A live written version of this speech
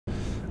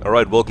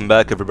Alright, welcome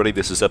back everybody.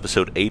 This is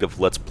episode 8 of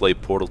Let's Play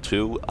Portal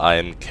 2. I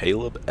am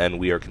Caleb, and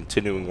we are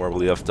continuing where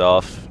we left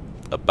off,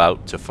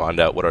 about to find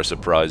out what our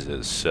surprise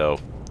is. So,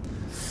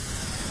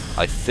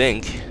 I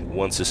think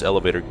once this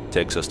elevator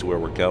takes us to where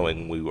we're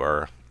going, we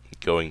are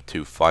going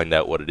to find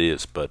out what it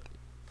is, but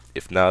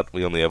if not,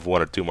 we only have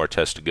 1 or 2 more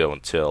tests to go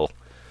until.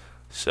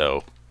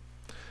 So,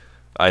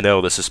 I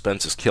know the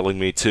suspense is killing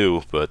me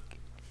too, but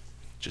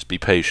just be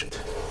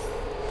patient.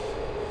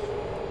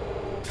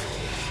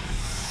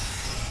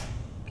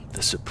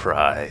 The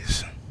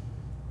surprise.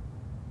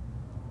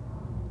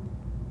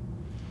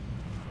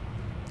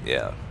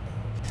 Yeah.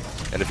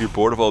 And if you're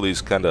bored of all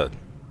these kind of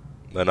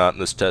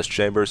monotonous test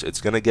chambers, it's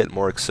going to get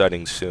more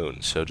exciting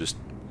soon, so just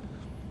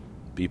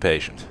be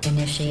patient.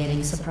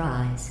 Initiating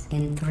surprise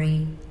in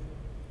 3,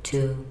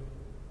 2,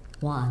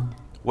 1.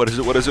 What is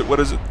it? What is it? What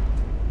is it?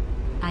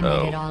 I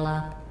made it all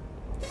up.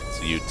 It's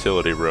a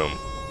utility room.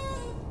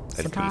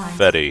 And Surprise.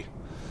 confetti.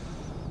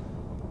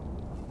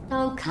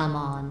 Oh, come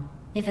on.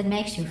 If it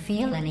makes you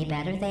feel any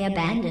better, they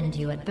abandoned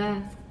you at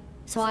birth.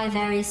 So I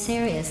very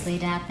seriously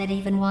doubt they'd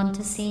even want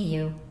to see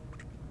you.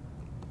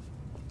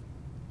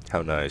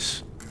 How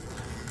nice.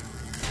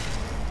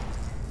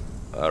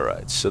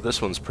 Alright, so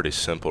this one's pretty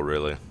simple,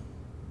 really.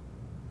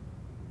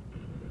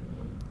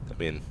 I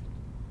mean,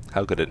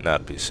 how could it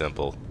not be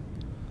simple?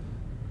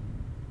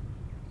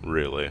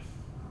 Really.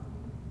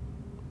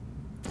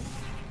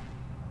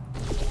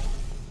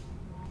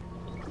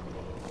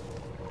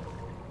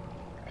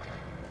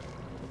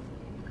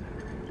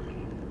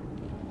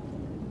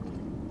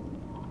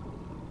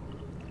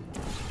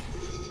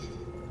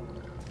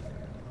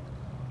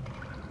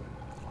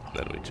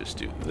 Then we just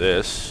do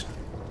this.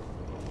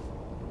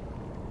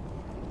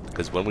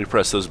 Because when we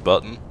press this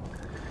button,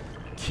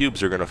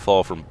 cubes are going to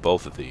fall from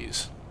both of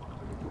these.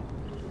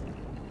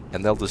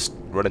 And they'll just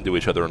run into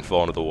each other and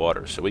fall into the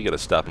water. So we got to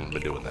stop them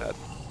from doing that.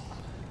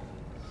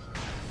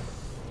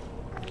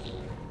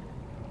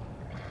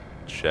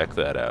 Check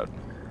that out.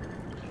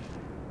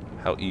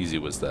 How easy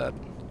was that?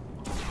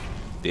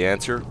 The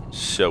answer?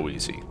 So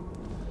easy.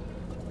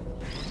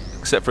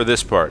 Except for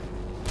this part.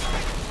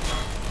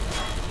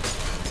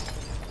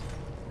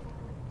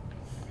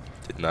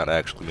 Did not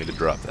actually mean to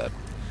drop that.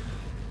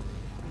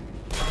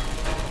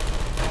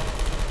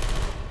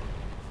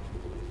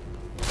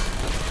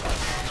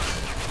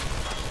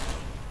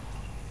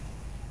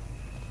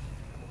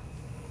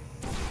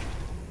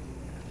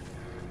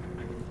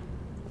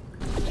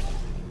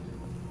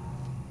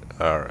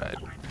 Alright.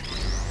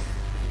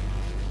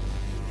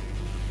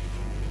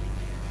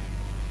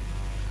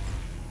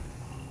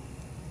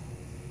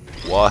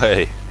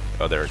 Why?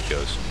 Oh, there it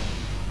goes.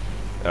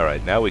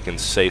 Alright, now we can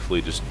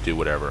safely just do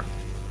whatever.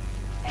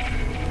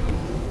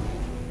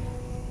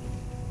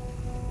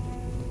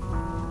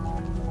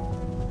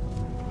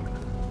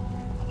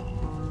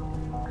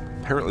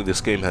 Apparently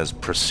this game has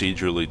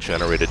procedurally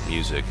generated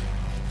music,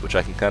 which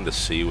I can kind of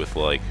see with,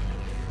 like,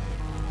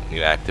 when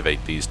you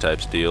activate these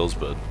types of deals,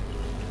 but...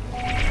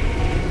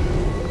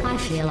 I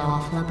feel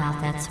awful about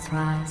that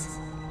surprise.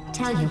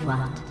 Tell you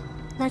what,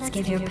 let's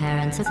give your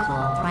parents a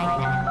call right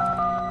now.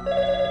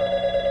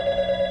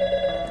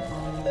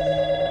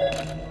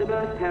 The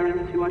birth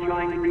parents you are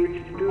trying to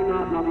reach do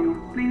not love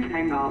you. Please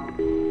hang up.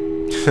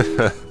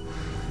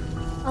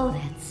 Oh,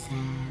 that's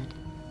sad.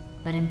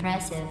 But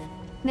impressive.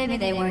 Maybe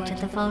they worked at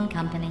the phone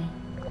company.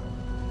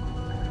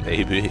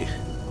 Maybe.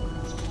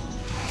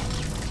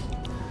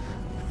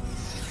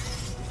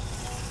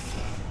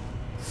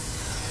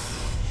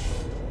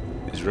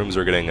 These rooms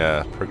are getting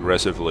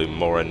progressively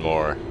more and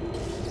more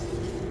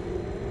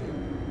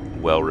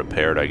well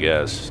repaired, I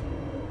guess.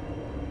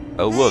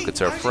 Oh look,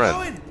 it's our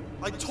friend.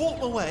 I talked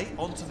my way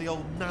onto the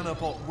old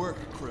nanobot work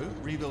crew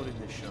rebuilding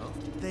this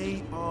shaft.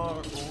 They are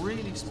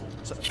really small.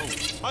 So,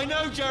 I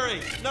know,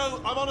 Jerry.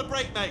 No, I'm on a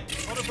break, mate.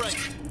 On a break.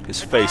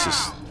 His face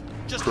is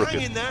just crooked.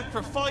 hang in there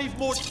for 5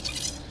 more.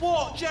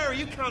 What, Jerry?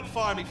 You can't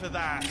fire me for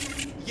that.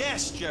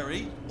 Yes,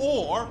 Jerry.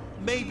 Or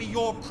maybe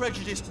your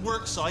prejudiced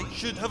work site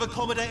should have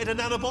accommodated a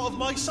nanobot of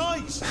my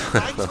size.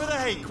 Thanks for the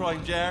hate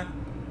crime, Jer.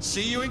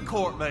 See you in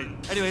court, mate.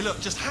 Anyway,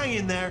 look, just hang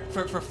in there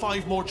for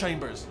 5 more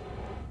chambers.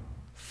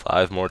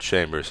 5 more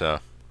chambers, huh?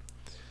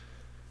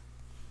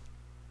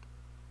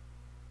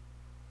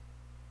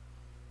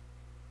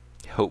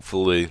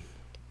 Hopefully,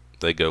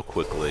 they go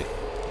quickly.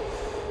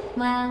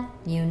 Well,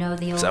 you know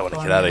the old Because I want to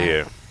get formula. out of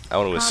here. I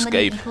want to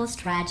Comedy escape. equals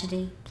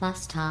tragedy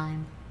plus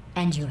time.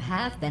 And you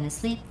have been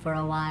asleep for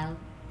a while,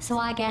 so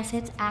I guess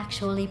it's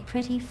actually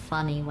pretty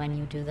funny when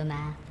you do the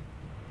math.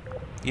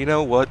 You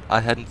know what? I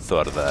hadn't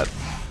thought of that.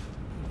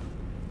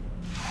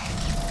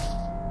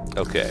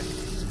 Okay.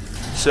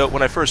 So,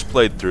 when I first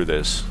played through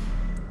this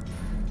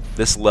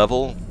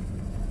level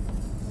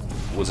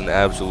was an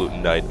absolute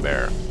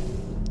nightmare.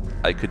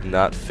 I could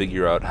not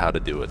figure out how to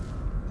do it.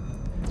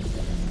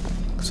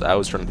 Because I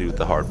was trying to do it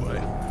the hard way.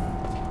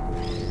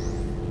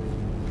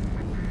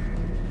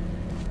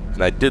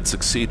 And I did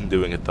succeed in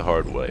doing it the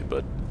hard way,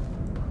 but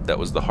that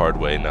was the hard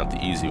way, not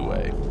the easy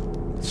way.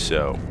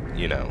 So,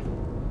 you know.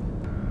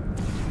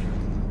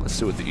 Let's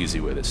do it the easy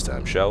way this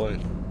time, shall we?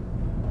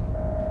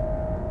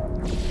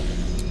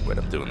 Wait,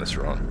 I'm doing this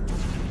wrong.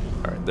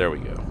 Alright, there we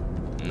go.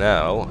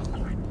 Now,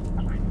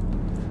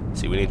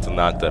 see, we need to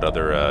knock that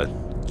other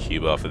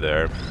cube off of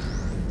there.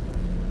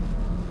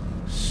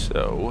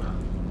 So,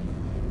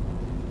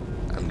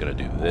 I'm gonna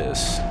do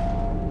this.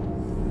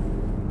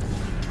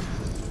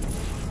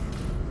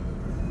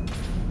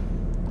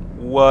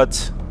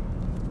 What?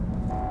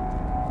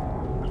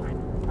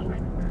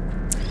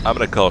 I'm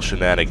gonna call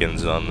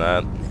shenanigans on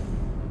that.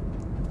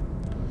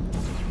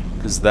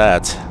 Because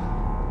that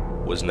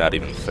was not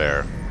even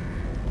fair.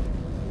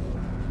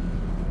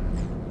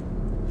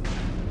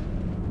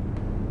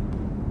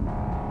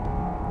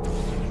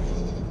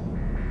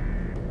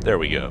 There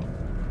we go.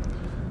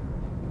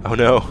 Oh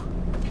no.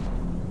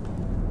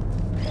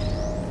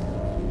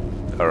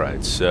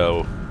 Alright,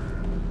 so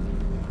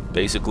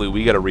basically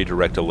we gotta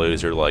redirect a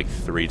laser like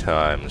 3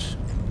 times.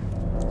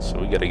 So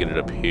we gotta get it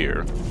up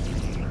here.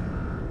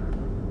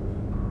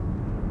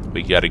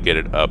 We gotta get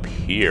it up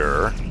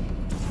here.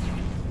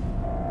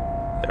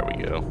 There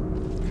we go.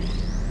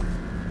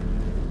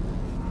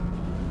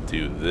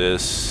 Do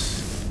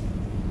this.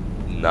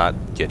 Not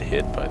get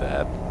hit by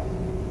that.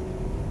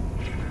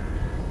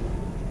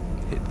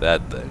 Hit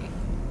that thing.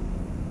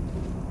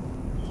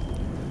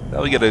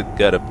 Now we gotta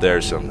get up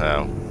there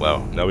somehow.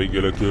 Wow, now we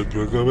gotta get...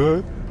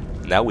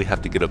 Now we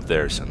have to get up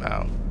there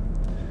somehow.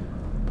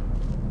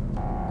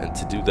 And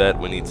to do that,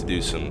 we need to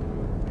do some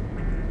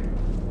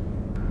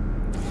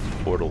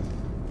portal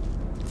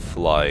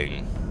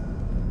flying,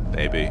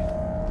 maybe.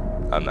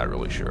 I'm not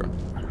really sure.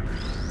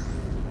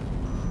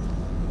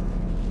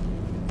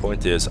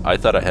 Point is, I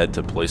thought I had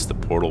to place the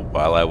portal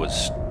while I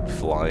was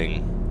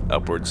flying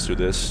upwards through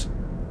this,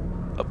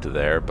 up to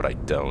there, but I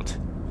don't.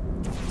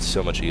 It's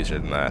so much easier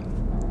than that.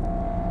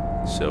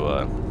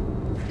 So,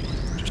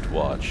 just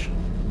watch.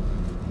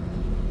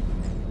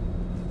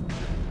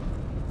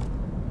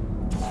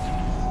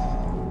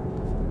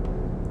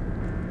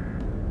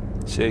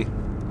 See?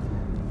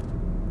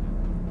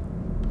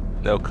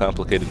 No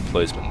complicated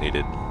placement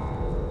needed.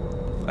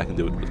 I can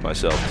do it with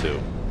myself, too.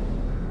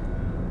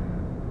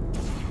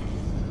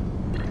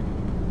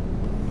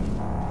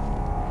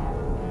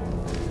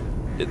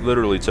 It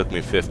literally took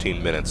me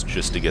 15 minutes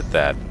just to get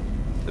that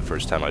the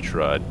first time I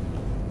tried.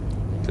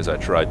 Because I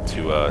tried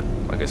to,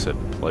 like I said,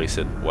 place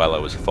it while I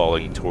was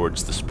falling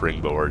towards the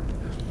springboard.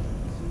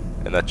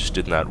 And that just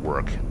did not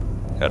work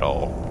at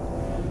all.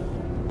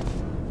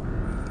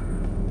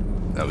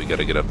 Now we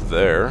gotta get up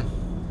there.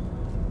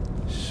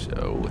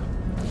 So...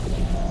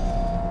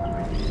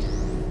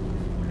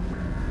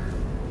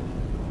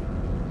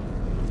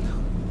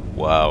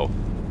 Wow.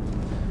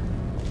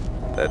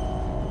 That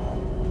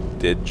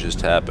did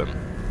just happen.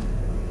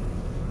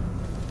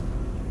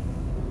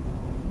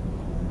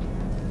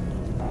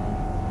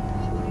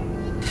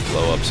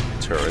 Blow up some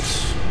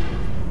turrets.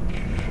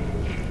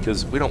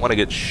 Because we don't want to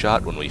get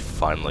shot when we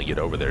finally get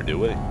over there, do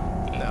we?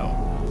 No.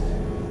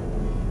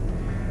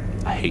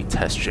 I hate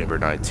Test Chamber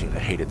 19. I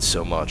hate it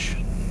so much.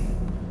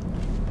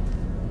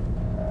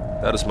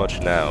 Not as much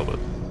now, but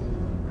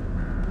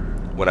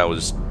when I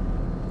was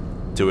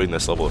doing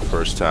this level the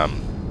first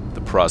time,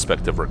 the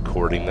prospect of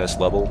recording this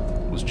level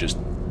was just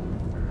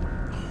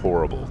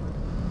horrible.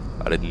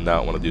 I did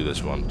not want to do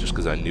this one, just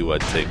because I knew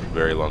I'd take a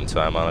very long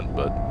time on it,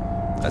 but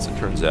as it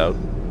turns out,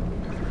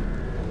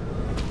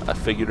 I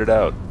figured it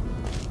out.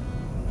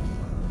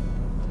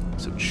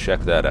 So check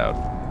that out.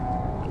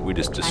 We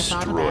just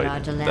destroyed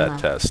that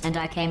test. And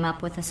I came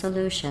up with a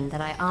solution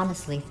that I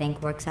honestly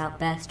think works out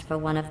best for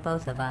one of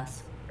both of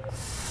us.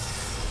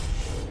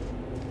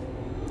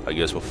 I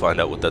guess we'll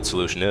find out what that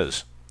solution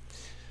is.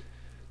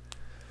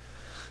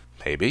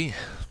 Maybe.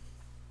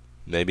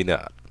 Maybe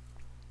not.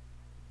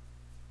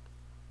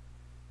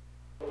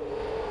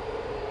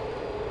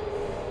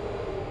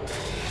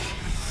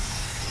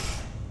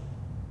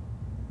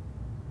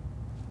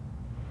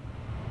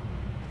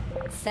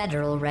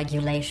 Federal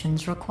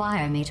regulations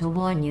require me to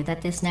warn you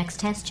that this next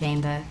test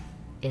chamber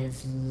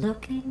is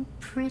looking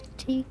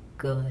pretty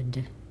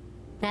good.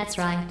 That's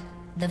right.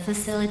 The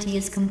facility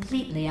is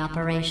completely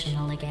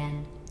operational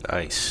again.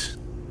 Nice.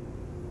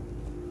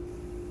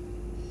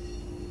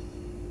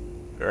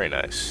 Very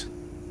nice.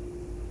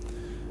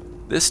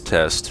 This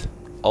test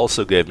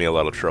also gave me a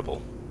lot of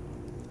trouble.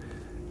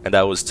 And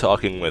I was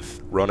talking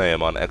with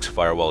Ronaim on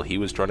Xfire while he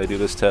was trying to do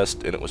this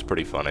test, and it was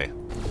pretty funny.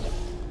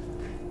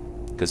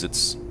 Because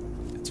it's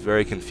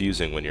very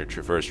confusing when you're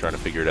first trying to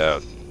figure it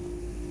out.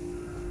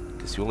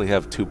 Because you only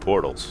have 2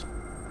 portals.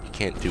 You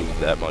can't do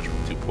that much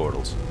with 2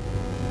 portals.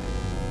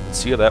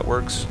 See how that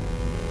works?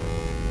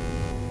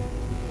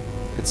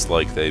 It's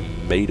like they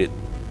made it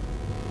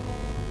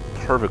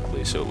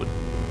perfectly so it would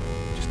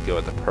just go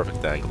at the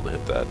perfect angle to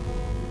hit that.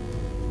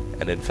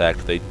 And in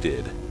fact, they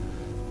did.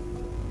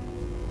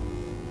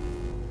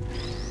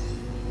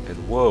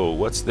 And whoa,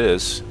 what's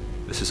this?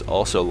 This is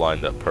also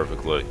lined up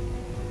perfectly.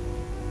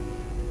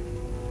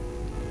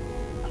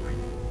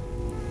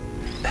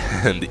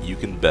 And you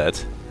can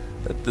bet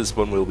that this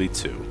one will be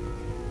too.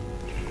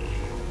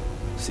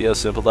 See how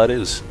simple that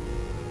is?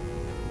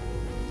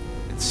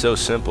 It's so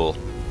simple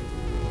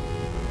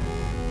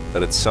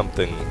that it's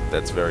something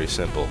that's very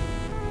simple.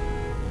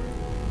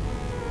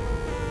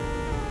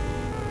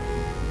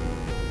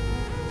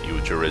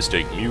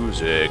 Futuristic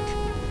music.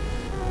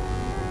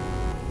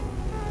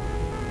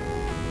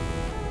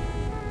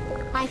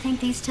 I think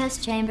these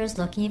test chambers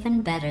look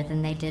even better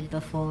than they did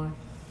before.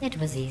 It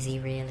was easy,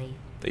 really.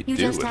 They You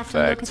do, just in have to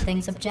look fact. at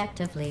things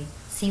objectively,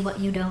 see what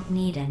you don't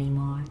need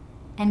anymore,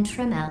 and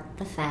trim out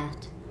the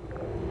fat.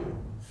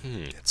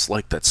 It's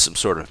like that's some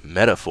sort of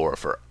metaphor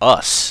for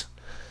us.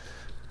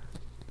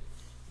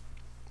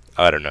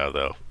 I don't know,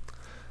 though.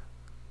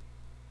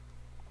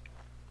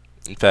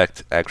 In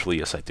fact, actually,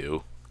 yes, I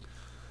do.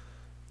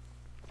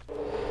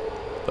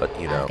 But,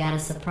 you know. I've got a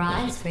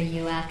surprise for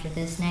you after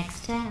this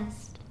next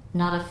test.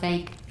 Not a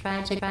fake,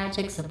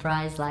 tragic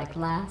surprise like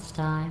last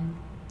time.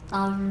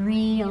 A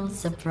real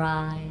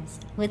surprise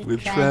with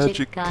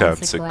tragic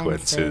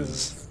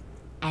consequences.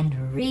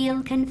 And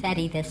real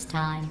confetti this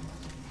time.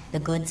 The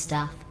good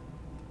stuff.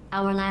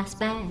 Our last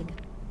bag.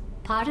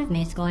 Part of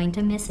me's going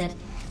to miss it.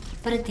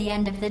 But at the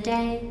end of the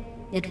day,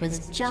 it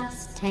was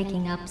just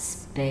taking up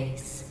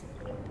space.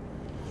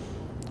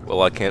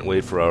 Well, I can't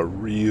wait for a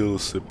real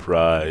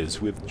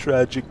surprise with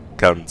tragic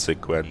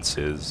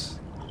consequences.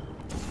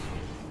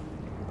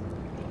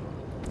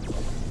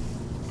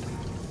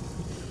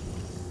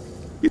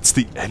 It's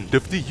the end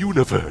of the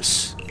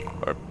universe.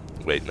 Or,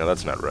 wait, no,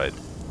 that's not right.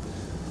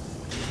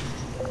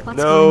 What's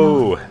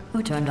No! going on?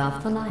 Who turned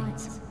off the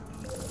lights?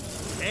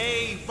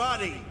 Hey,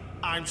 buddy.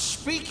 I'm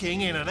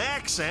speaking in an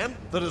accent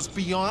that is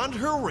beyond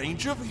her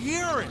range of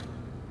hearing.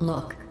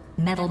 Look,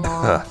 metal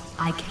ball,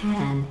 I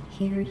can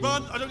hear you.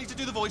 Run! I don't need to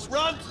do the voice.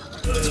 Run!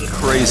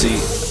 Crazy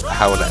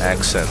how an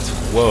accent.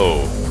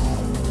 Whoa.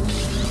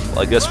 Well,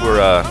 I guess we're,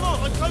 Come on,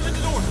 I'm closing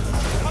the door.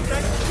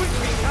 Okay, quick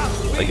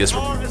recap. I guess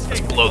let's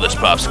blow this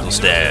popsicle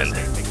stand.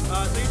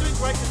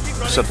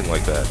 Something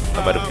like that.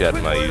 I might have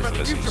gotten my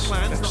euphemisms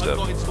mixed up.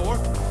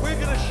 We're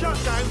gonna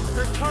shut down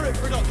her turret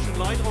production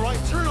line, alright?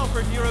 Turn off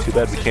her neuro. Too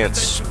bad we can't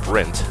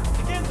sprint.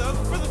 Again though,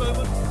 for the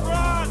moment,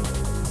 run!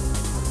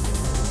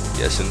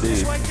 Yes,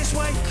 indeed. This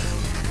way!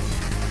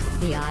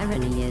 The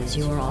irony is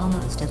you were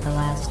almost at the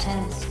last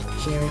test.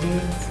 Here it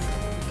is.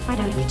 Why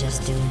don't you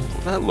just do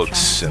it? That looks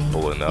Trust me,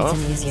 simple enough.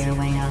 It's an easier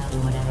way out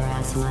than whatever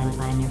asinine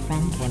plan your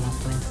friend came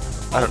up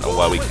with. I don't know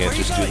why we can't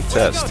just do the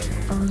test.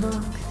 Oh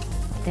look,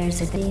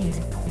 there's a beer.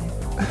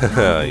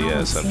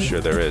 Yes, I'm sure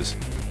there is.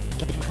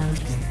 Get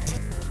closer.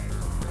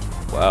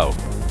 Wow.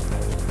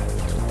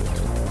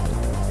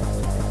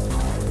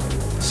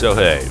 So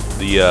hey,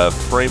 the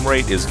frame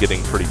rate is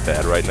getting pretty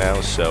bad right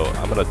now, so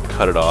I'm gonna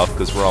cut it off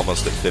because we're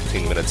almost at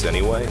 15 minutes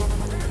anyway.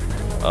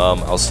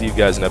 I'll see you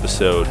guys in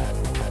episode,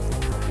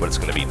 what it's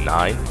gonna be,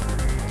 9,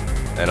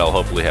 and I'll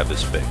hopefully have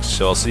this fixed.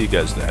 So I'll see you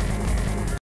guys then.